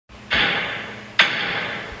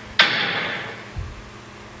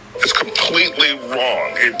completely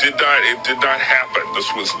wrong. It did not happen.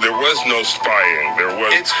 There was no spying. There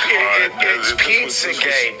was. It's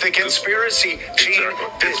Pizzagate. The conspiracy gene.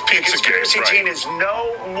 Exactly. It's The conspiracy Pizzagate, gene is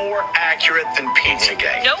no more accurate than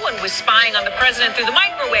Pizzagate. No one was spying on the president through the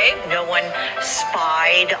microwave. No one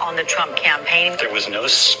spied on the Trump campaign. There was no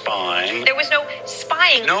spying. There was no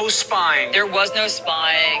spying. No spying. There was no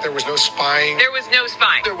spying. There was no spying. There was no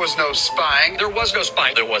spying. There was no spying. There was no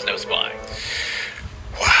spying. There was no spying.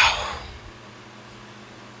 Wow.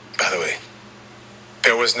 By the way,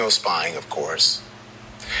 there was no spying, of course.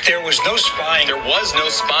 There was no spying. There was no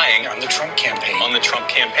spying on the Trump campaign. on the Trump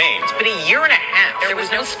campaign. But a year and a half, there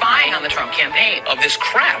was no spying on the Trump campaign. Of this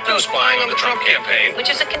crap. No spying on the Trump campaign. Which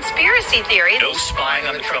is a conspiracy theory. No spying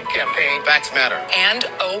on the Trump campaign. Facts matter. And,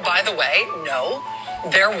 oh, by the way, no,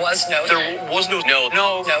 there was no There was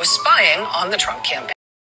no spying on the Trump campaign.